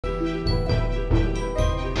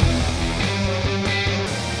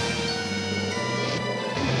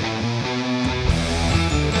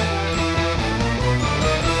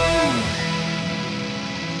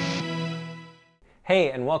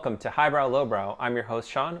Hey, and welcome to Highbrow, Lowbrow. I'm your host,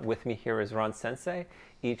 Shaun. With me here is Roun Sensei.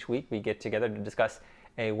 Each week we get together to discuss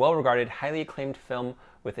a well-regarded, highly acclaimed film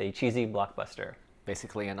with a cheesy blockbuster.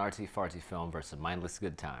 Basically an artsy-fartsy film versus a mindless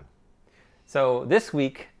good time. So this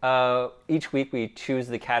week, each week we choose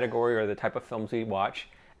the category or the type of films we watch.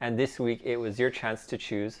 And this week it was your chance to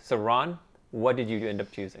choose. So Ron, what did you end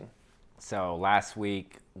up choosing? So last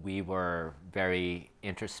week we were very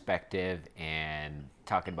introspective and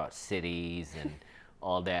talking about cities and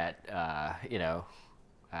all that,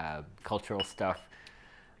 cultural stuff.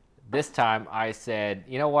 This time I said,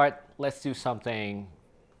 you know what, let's do something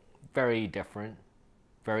very different,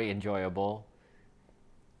 very enjoyable.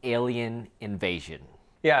 Alien invasion.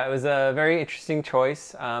 Yeah, it was a very interesting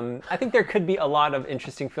choice. I think there could be a lot of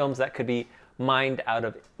interesting films that could be mined out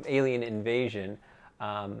of alien invasion.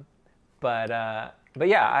 But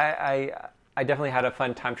yeah, I definitely had a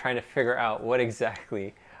fun time trying to figure out what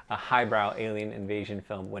exactly a highbrow alien invasion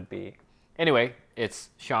film would be. Anyway, it's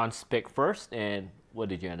Shaun's pick first, and what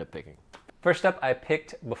did you end up picking? First up, I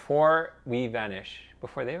picked Before We Vanish.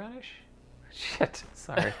 Before They Vanish? Shit,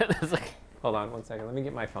 sorry. Hold on one second. Let me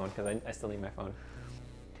get my phone because I still need my phone.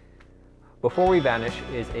 Before We Vanish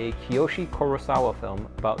is a Kiyoshi Kurosawa film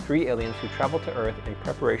about three aliens who travel to Earth in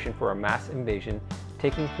preparation for a mass invasion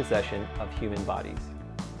taking possession of human bodies.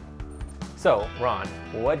 So, Ron,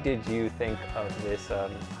 what did you think of this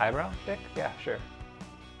highbrow pick? Yeah, sure.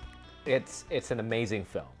 It's an amazing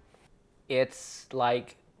film. It's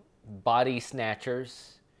like Body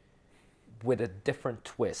Snatchers with a different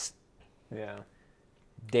twist. Yeah.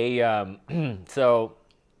 They so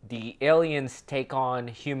the aliens take on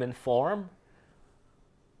human form,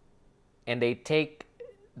 and they take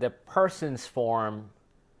the person's form.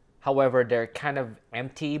 However, they're kind of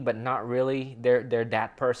empty, but not really. They're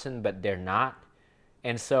that person, but they're not.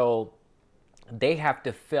 And so they have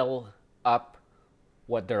to fill up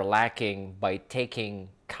what they're lacking by taking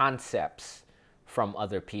concepts from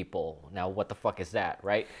other people. Now, what the fuck is that,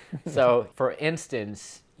 right? So, for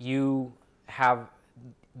instance, they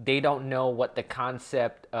don't know what the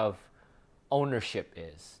concept of ownership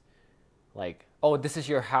is. Like, oh, this is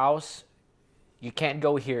your house. You can't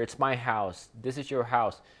go here. It's my house. This is your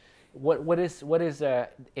house. What is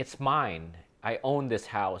it's mine. I own this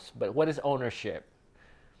house. But what is ownership?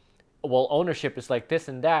 Well, ownership is like this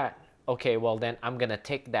and that. Okay, well then I'm going to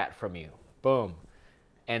take that from you. Boom.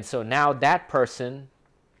 And so now that person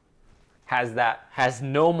has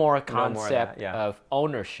no more concept of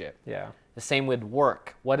ownership. Yeah. The same with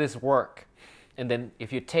work. What is work? And then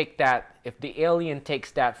if you take that, if the alien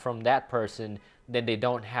takes that from that person, then they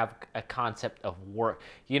don't have a concept of work.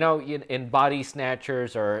 You know, in Body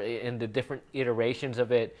Snatchers or in the different iterations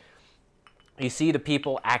of it, you see the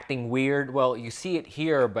people acting weird. Well, you see it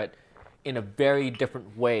here, but in a very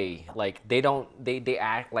different way. Like they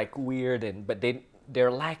act like weird, but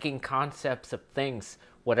they're lacking concepts of things,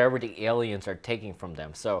 whatever the aliens are taking from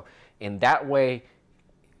them. So in that way,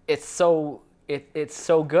 it's so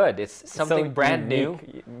good. It's something so brand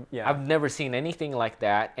unique. new. Yeah. I've never seen anything like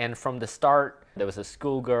that. And from the start, there was a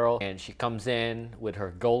schoolgirl, and she comes in with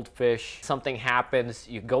her goldfish. Something happens.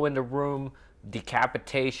 You go in the room,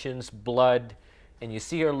 decapitations, blood, and you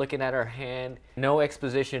see her looking at her hand. No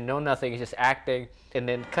exposition, no nothing, just acting. And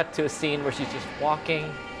then cut to a scene where she's just walking,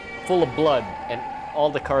 full of blood, and all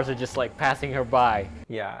the cars are just like passing her by.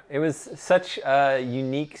 Yeah, it was such a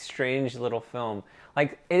unique, strange little film.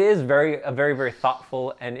 Like, it is a very, very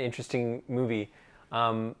thoughtful and interesting movie,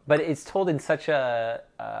 but it's told in such a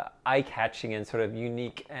eye-catching and sort of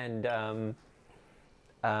unique and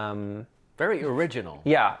very original.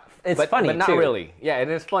 Yeah, it's funny but not too. really. Yeah, it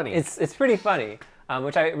is funny. It's pretty funny,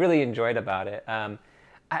 which I really enjoyed about it.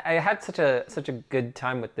 I had such a good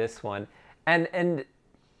time with this one, and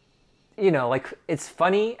you know, like, it's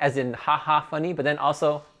funny as in haha funny, but then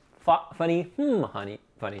also funny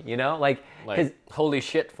funny, you know, like holy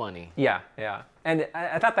shit funny. Yeah, and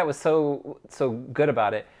I thought that was so good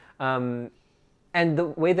about it, and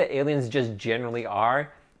the way the aliens just generally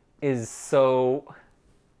are is such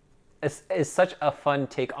a fun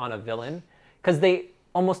take on a villain, because they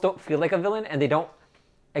almost don't feel like a villain, and they don't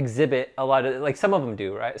exhibit a lot of, like, some of them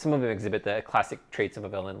do, right? Some of them exhibit the classic traits of a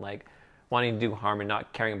villain, like wanting to do harm and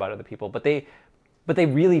not caring about other people, but they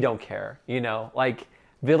really don't care, you know, like.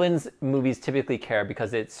 Villains movies typically care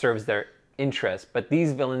because it serves their interest, but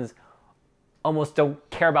these villains almost don't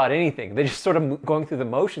care about anything. They're just sort of going through the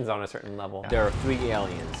motions on a certain level. There are three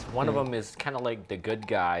aliens. One of them is kind of like the good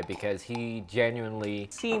guy because he genuinely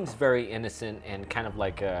seems very innocent and kind of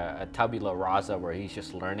like a tabula rasa where he's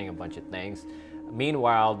just learning a bunch of things.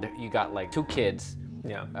 Meanwhile, you got like two kids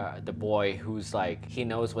Yeah. The boy who's like, he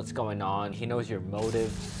knows what's going on. He knows your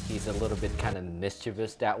motive. He's a little bit kind of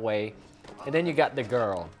mischievous that way. And then you got the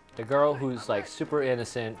girl who's like super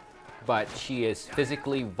innocent, but she is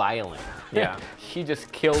physically violent. Yeah. She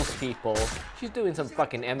just kills people. She's doing some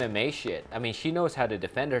fucking MMA shit. I mean, she knows how to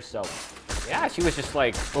defend herself. Yeah, she was just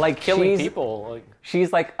like killing people. Like,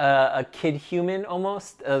 she's like a kid human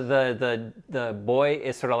almost. The boy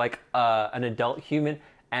is sort of like an adult human,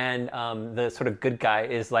 and the sort of good guy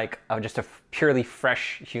is like just a purely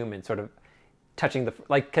fresh human, sort of touching the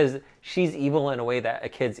like, because she's evil in a way that a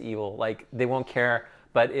kid's evil. Like they won't care,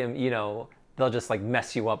 but you know, they'll just like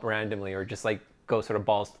mess you up randomly, or just like go sort of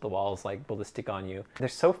balls to the walls, like ballistic on you. They're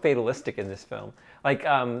so fatalistic in this film. Like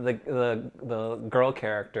the girl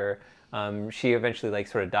character. She eventually like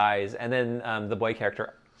sort of dies, and then the boy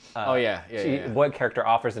character. The boy character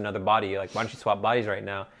offers another body. Like, why don't you swap bodies right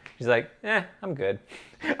now? She's like, I'm good.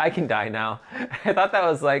 I can die now. I thought that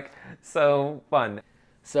was like so fun.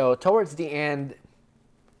 So towards the end,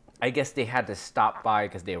 I guess they had to stop by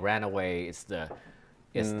because they ran away. It's the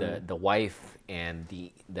wife and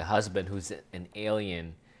the husband who's an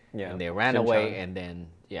alien, and they ran away, and then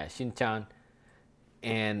Shin-chan,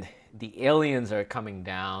 and the aliens are coming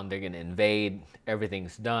down. They're gonna invade.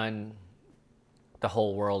 Everything's done. The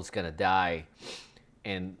whole world's gonna die,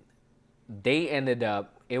 and they ended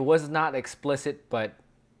up. It was not explicit, but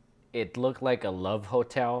it looked like a love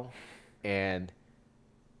hotel, and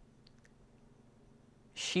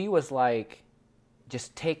she was like,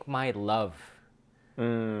 "Just take my love."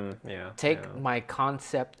 Take my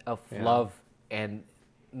concept of love, and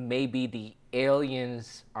maybe the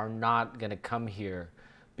aliens are not gonna come here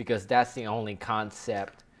because that's the only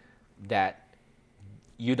concept that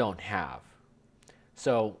you don't have.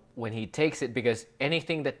 So when he takes it, because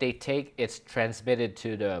anything that they take, it's transmitted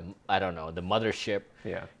to the, I don't know, the mothership.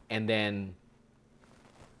 Yeah. And then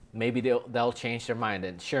maybe they'll change their mind.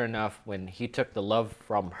 And sure enough, when he took the love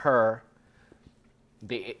from her,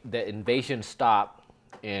 the invasion stopped.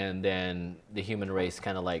 And then the human race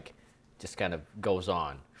kind of like just kind of goes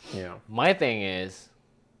on. Yeah. My thing is,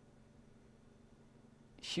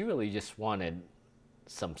 she really just wanted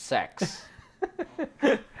some sex.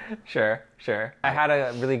 Sure. I had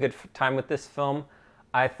a really good time with this film.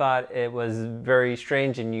 I thought it was very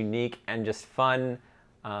strange and unique and just fun.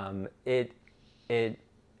 It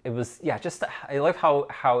was just I love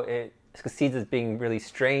how it succeeds as being really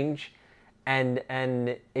strange. And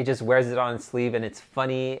it just wears it on its sleeve, and it's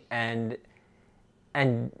funny, and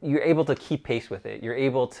you're able to keep pace with it. You're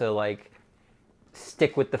able to like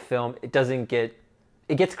stick with the film. It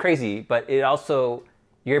gets crazy, but it also,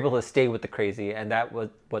 you're able to stay with the crazy, and that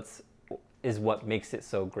what makes it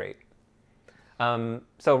so great.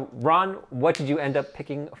 So Ron, what did you end up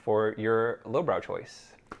picking for your lowbrow choice?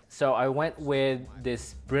 So I went with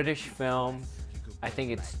this British film. I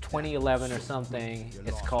think it's 2011 or something.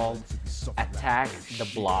 It's called Attack the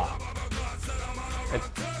Block.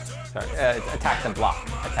 Attack the Block.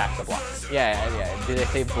 Attack the Block. Yeah. Did I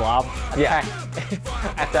say blob? Yeah.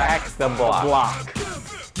 Attack the Block.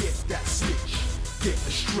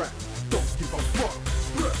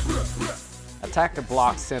 Attack the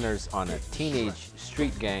Block centers on a teenage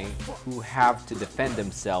street gang who have to defend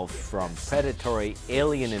themselves from predatory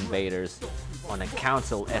alien invaders on a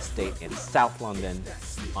council estate in South London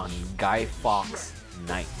on Guy Fawkes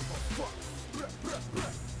night.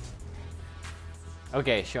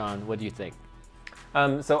 Okay, Sean, what do you think?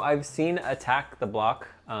 So I've seen Attack the Block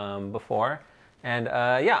before, and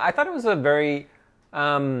I thought it was a very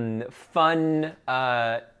fun,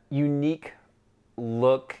 unique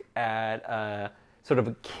look at sort of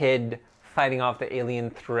a kid fighting off the alien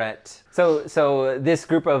threat. So this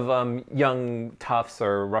group of young toughs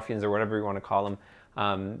or ruffians or whatever you want to call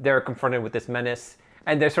them, they're confronted with this menace,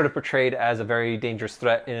 and they're sort of portrayed as a very dangerous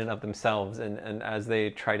threat in and of themselves, and as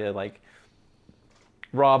they try to like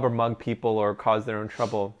rob or mug people or cause their own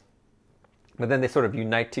trouble. But then they sort of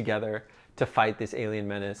unite together to fight this alien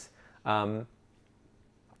menace. And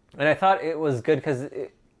I thought it was good because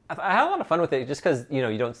I had a lot of fun with it, just because,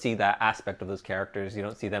 you don't see that aspect of those characters. You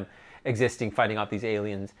don't see them existing, fighting off these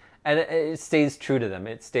aliens. And it stays true to them.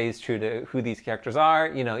 It stays true to who these characters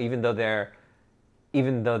are, even though they're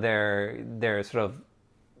sort of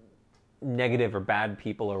negative or bad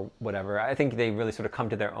people or whatever. I think they really sort of come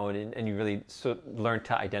to their own, and you really learn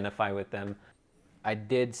to identify with them. I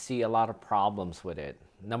did see a lot of problems with it.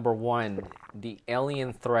 Number one, the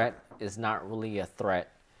alien threat is not really a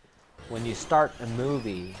threat. When you start a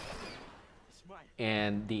movie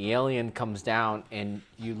and the alien comes down and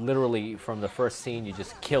you literally, from the first scene, you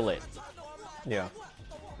just kill it. Yeah.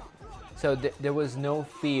 So there was no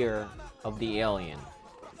fear of the alien.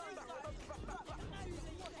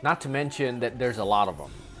 Not to mention that there's a lot of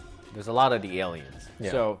them. There's a lot of the aliens.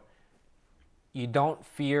 Yeah. So you don't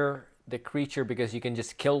fear the creature because you can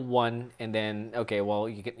just kill one and then, okay, well,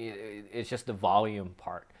 you can, it's just the volume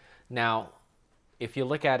part. Now, if you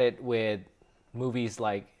look at it with movies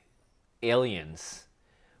like Aliens,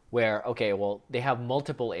 where, okay, well, they have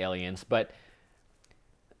multiple aliens, but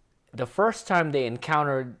the first time they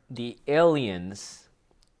encountered the aliens,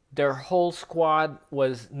 their whole squad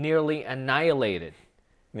was nearly annihilated.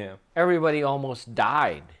 Yeah. Everybody almost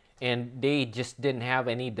died, and they just didn't have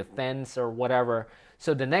any defense or whatever.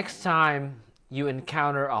 So the next time you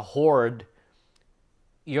encounter a horde,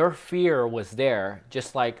 your fear was there,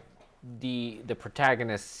 just like the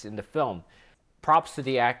protagonists in the film. Props to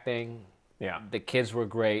the acting. Yeah. The kids were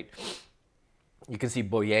great. You can see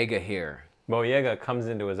Boyega here. Boyega comes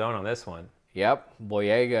into his own on this one. Yep,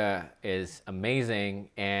 Boyega is amazing,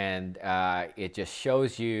 and it just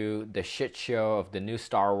shows you the shit show of the new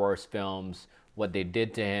Star Wars films, what they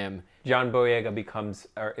did to him. John Boyega becomes,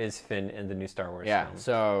 or is Finn in the new Star Wars Yeah, films.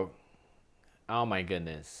 so, oh my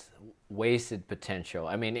goodness, wasted potential.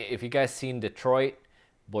 I mean, if you guys seen Detroit,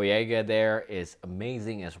 Boyega there is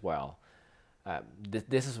amazing as well.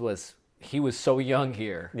 He was so young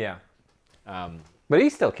here. Yeah. But he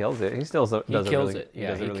still kills it. He still does He kills it.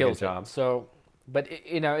 Yeah, he he kills kills a job. it. So, but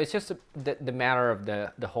it's just the matter of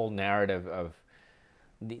the whole narrative of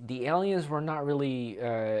the aliens were not really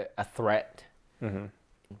a threat. Mm-hmm.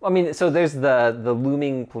 I mean, so there's the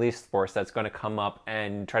looming police force that's going to come up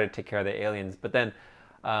and try to take care of the aliens, but then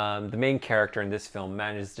the main character in this film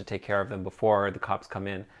manages to take care of them before the cops come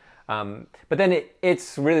in. But then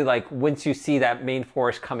it's really like once you see that main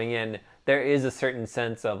force coming in, there is a certain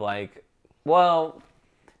sense of like, well,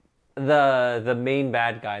 the main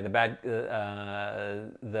bad guy,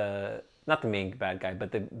 not the main bad guy,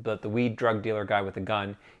 but the weed drug dealer guy with the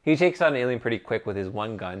gun, he takes out an alien pretty quick with his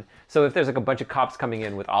one gun. So if there's like a bunch of cops coming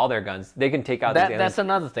in with all their guns, they can take out these aliens. That's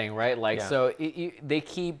another thing, right? Like, Yeah. so they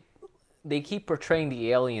keep portraying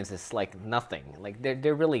the aliens as like nothing. Like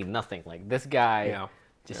they're really nothing. Like this guy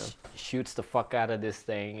shoots the fuck out of this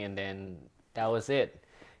thing, and then that was it.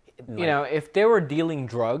 You know, if they were dealing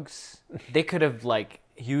drugs, they could have like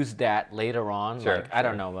used that later on. Sure, like I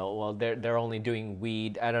don't know. Well, they're only doing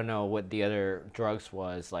weed. I don't know what the other drugs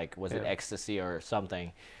was. Like was it ecstasy or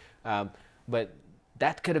something? But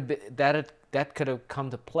that could have been that could have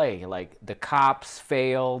come to play. Like the cops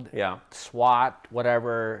failed. Yeah. SWAT,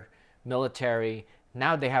 whatever, military.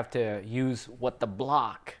 Now they have to use what the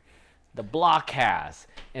block has,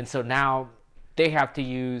 and so now they have to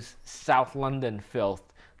use South London filth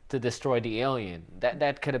to destroy the alien.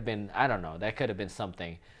 That could have been, I don't know, that could have been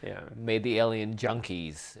something. Yeah. Made the alien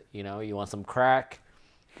junkies. You know, you want some crack?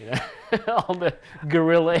 You know, all the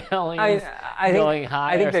gorilla aliens going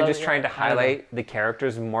high. I think they're just trying to highlight the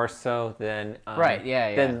characters more so than right.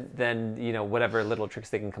 Yeah. than you know whatever little tricks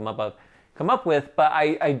they can come up with. But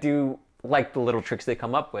I do like the little tricks they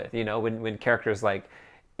come up with. You know, when characters like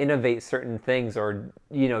innovate certain things or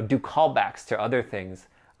you know do callbacks to other things.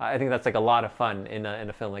 I think that's like a lot of fun in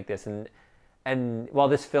a film like this. And while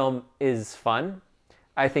this film is fun,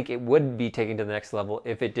 I think it would be taken to the next level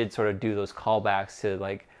if it did sort of do those callbacks to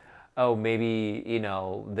like, oh, maybe, you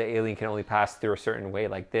know, the alien can only pass through a certain way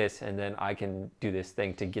like this, and then I can do this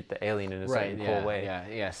thing to get the alien in a certain cool way.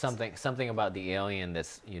 Yeah. Something about the alien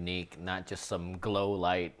that's unique, not just some glow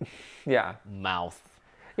light mouth.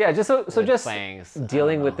 Yeah, just so just fangs.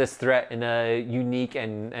 Dealing with this threat in a unique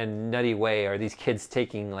and nutty way. Are these kids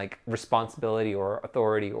taking like responsibility or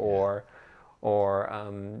authority or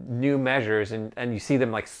new measures, and you see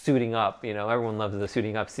them like suiting up. You know, everyone loves the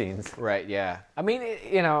suiting up scenes. Right. Yeah. I mean,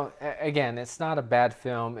 you know, again, it's not a bad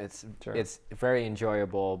film. It's very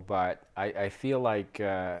enjoyable, but I feel like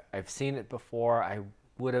I've seen it before. I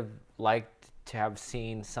would have liked to have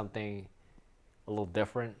seen something a little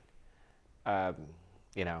different.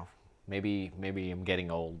 You know, maybe I'm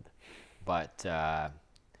getting old, but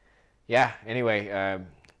yeah. Anyway,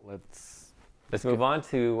 let's move on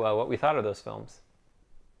to what we thought of those films.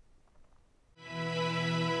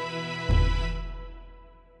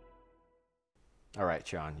 All right,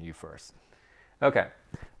 Sean, you first. Okay,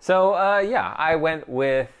 so I went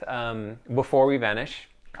with Before We Vanish.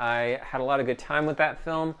 I had a lot of good time with that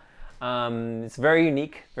film. It's very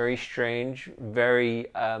unique, very strange, very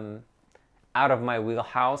out of my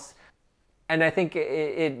wheelhouse, and I think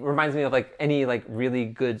it reminds me of like any like really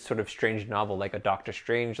good sort of strange novel, like a Dr.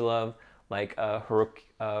 Strangelove, like a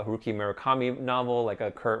Haruki Murakami novel, like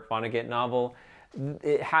a Kurt Vonnegut novel.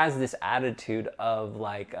 It has this attitude of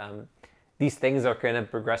like these things are going to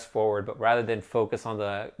progress forward, but rather than focus on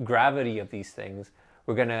the gravity of these things,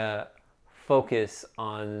 we're going to focus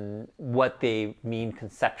on what they mean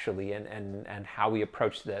conceptually and how we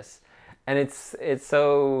approach this. And it's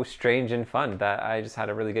so strange and fun that I just had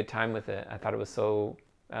a really good time with it. I thought it was so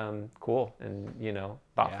cool and, you know,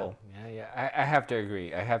 thoughtful. I have to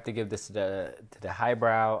agree. I have to give this to the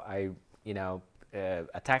Highbrow.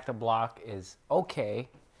 Attack the Block is okay.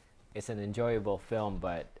 It's an enjoyable film,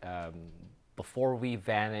 but Before We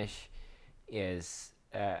Vanish is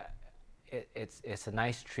it's a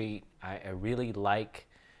nice treat. I really like,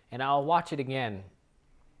 and I'll watch it again.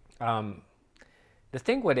 The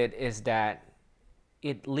thing with it is that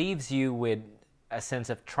it leaves you with a sense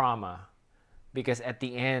of trauma, because at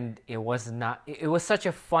the end it was such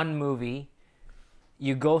a fun movie.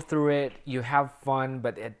 You go through it, you have fun,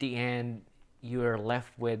 but at the end you're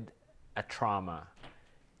left with a trauma,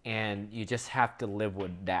 and you just have to live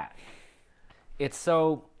with that. It's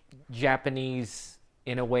so Japanese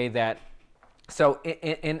in a way that, so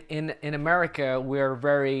in America, we're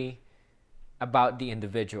very about the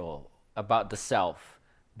individual, about the self,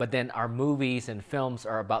 but then our movies and films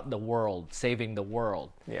are about the world, saving the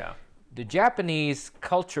world. Yeah. The Japanese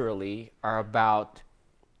culturally are about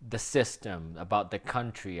the system, about the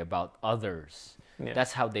country, about others. Yeah.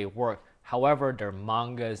 That's how they work. However, their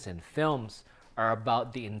mangas and films are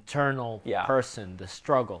about the internal person, the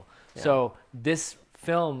struggle. Yeah. So this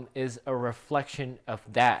film is a reflection of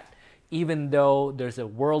that. Even though there's a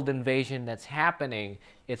world invasion that's happening,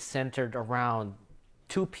 it's centered around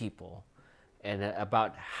two people and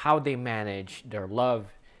about how they manage their love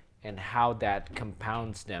and how that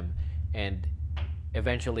compounds them and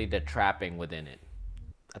eventually the trapping within it.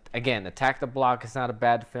 Again, Attack the Block is not a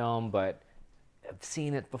bad film, but I've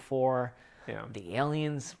seen it before. Yeah. The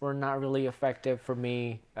aliens were not really effective for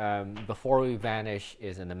me. Before We Vanish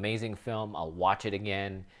is an amazing film. I'll watch it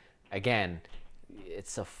again. Again,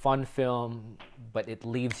 it's a fun film, but it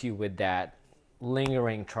leaves you with that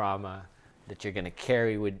lingering trauma that you're going to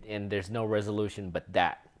carry with, and there's no resolution but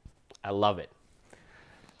that. I love it.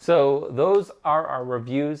 So those are our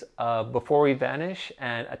reviews of Before We Vanish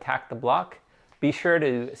and Attack the Block. Be sure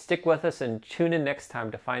to stick with us and tune in next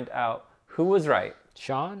time to find out who was right,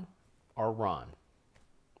 Shaun or Roun.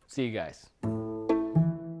 See you guys.